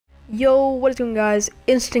Yo, what is going guys?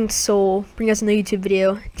 Instinct Soul bringing us another YouTube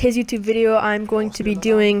video. Today's YouTube video I'm going to be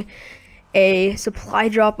doing a supply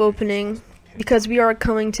drop opening because we are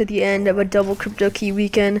coming to the end of a double crypto key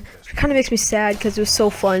weekend, which kind of makes me sad because it was so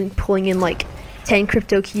fun pulling in like 10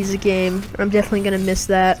 crypto keys a game. I'm definitely gonna miss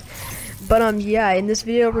that. But yeah, in this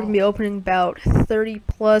video we're gonna be opening about 30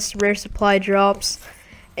 plus rare supply drops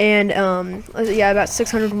and yeah, about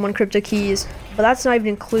 601 crypto keys, but that's not even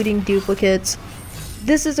including duplicates.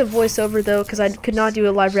 This is a voiceover though, because I could not do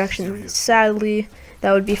a live reaction. Sadly,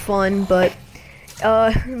 that would be fun, but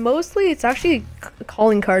mostly it's actually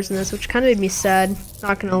calling cards in this, which kind of made me sad,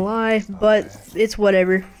 not gonna lie, but it's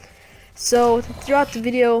whatever. So throughout the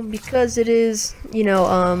video, because it is,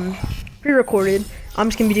 pre-recorded, I'm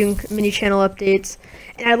just gonna be doing mini channel updates,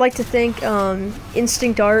 and I'd like to thank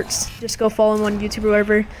Instinct Arts. Just go follow him on YouTube or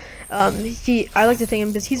whatever. I like to thank him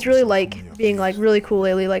because he's really being really cool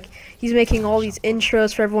lately. Like, he's making all these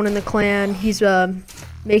intros for everyone in the clan. He's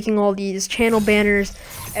making all these channel banners,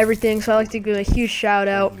 everything. So I like to give a huge shout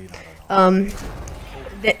out.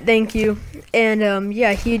 Thank you. And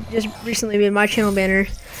yeah, he just recently made my channel banner,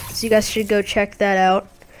 so you guys should go check that out.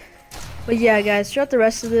 But yeah, guys, throughout the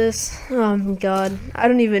rest of this, oh my god, I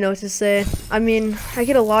don't even know what to say. I mean, I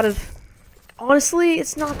get a lot of. Honestly,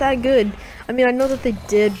 it's not that good. I mean, I know that they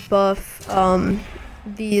did buff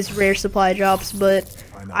these rare supply drops, but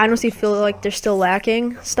I honestly feel like they're still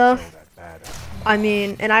lacking stuff. I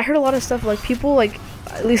mean, and I heard a lot of stuff, like people, like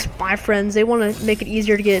at least my friends, they want to make it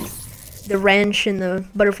easier to get the wrench and the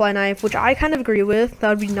butterfly knife, which I kind of agree with. That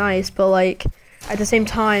would be nice, but like at the same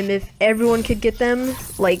time, if everyone could get them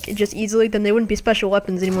like just easily, then they wouldn't be special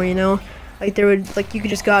weapons anymore, you know? Like there would, like you could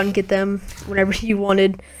just go out and get them whenever you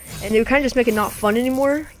wanted, and it would kind of just make it not fun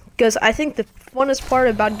anymore. Because I think the funnest part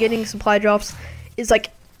about getting supply drops is like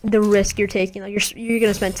the risk you're taking. Like you're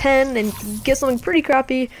gonna spend 10 and get something pretty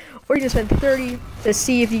crappy, or you're gonna spend 30 to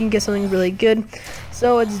see if you can get something really good.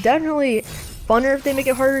 So it's definitely funner if they make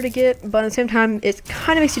it harder to get, but at the same time, it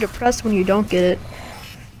kind of makes you depressed when you don't get it.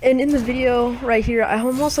 And in the video right here,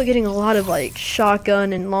 I'm also getting a lot of like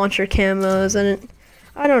shotgun and launcher camos, and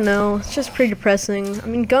I don't know, it's just pretty depressing. I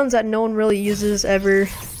mean, guns that no one really uses ever,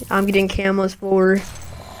 I'm getting camos for,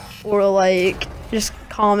 or like just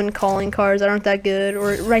common calling cards that aren't that good,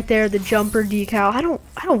 or right there the jumper decal. I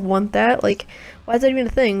don't want that. Like, why is that even a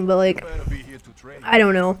thing? But like, I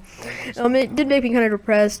don't know. It did make me kind of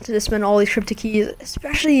depressed to spend all these crypto keys,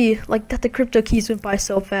 especially like that the crypto keys went by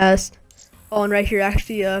so fast. Oh, and right here, I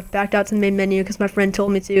actually backed out to the main menu because my friend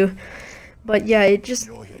told me to. But yeah, it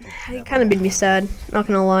kind of made me sad, not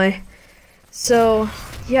gonna lie. So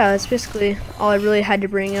yeah, that's basically all I really had to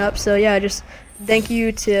bring up. So yeah, just thank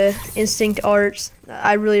you to Instinct Arts.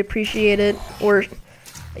 I really appreciate it. Or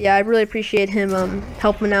yeah, I really appreciate him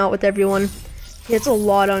helping out with everyone. He has a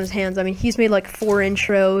lot on his hands. I mean, he's made like 4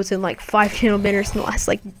 intros and like 5 channel banners in the last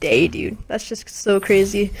like day, dude. That's just so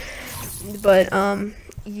crazy. But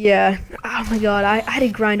yeah, oh my god, I had to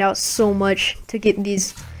grind out so much to get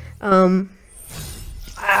these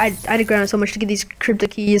I had to grind out so much to get these crypto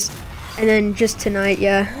keys, and then just tonight,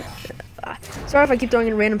 yeah. Sorry if I keep throwing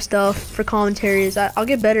in random stuff for commentaries. I'll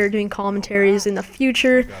get better at doing commentaries in the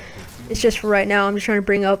future. It's just for right now, I'm just trying to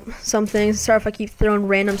bring up some things. Sorry if I keep throwing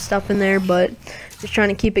random stuff in there, but just trying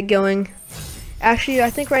to keep it going. Actually,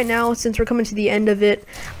 I think right now, since we're coming to the end of it,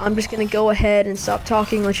 I'm just going to go ahead and stop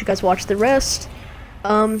talking, let you guys watch the rest.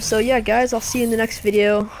 So yeah, guys, I'll see you in the next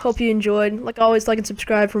video. Hope you enjoyed. Like always, like and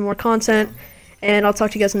subscribe for more content, and I'll talk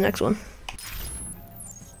to you guys in the next one.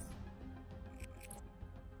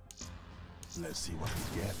 Let's see what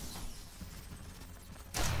we get.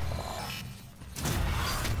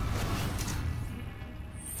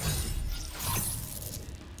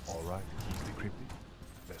 All right, Easy Cryptic,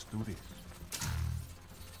 let's do this.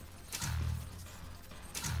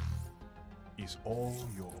 It's all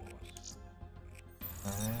yours.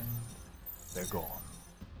 And they're gone.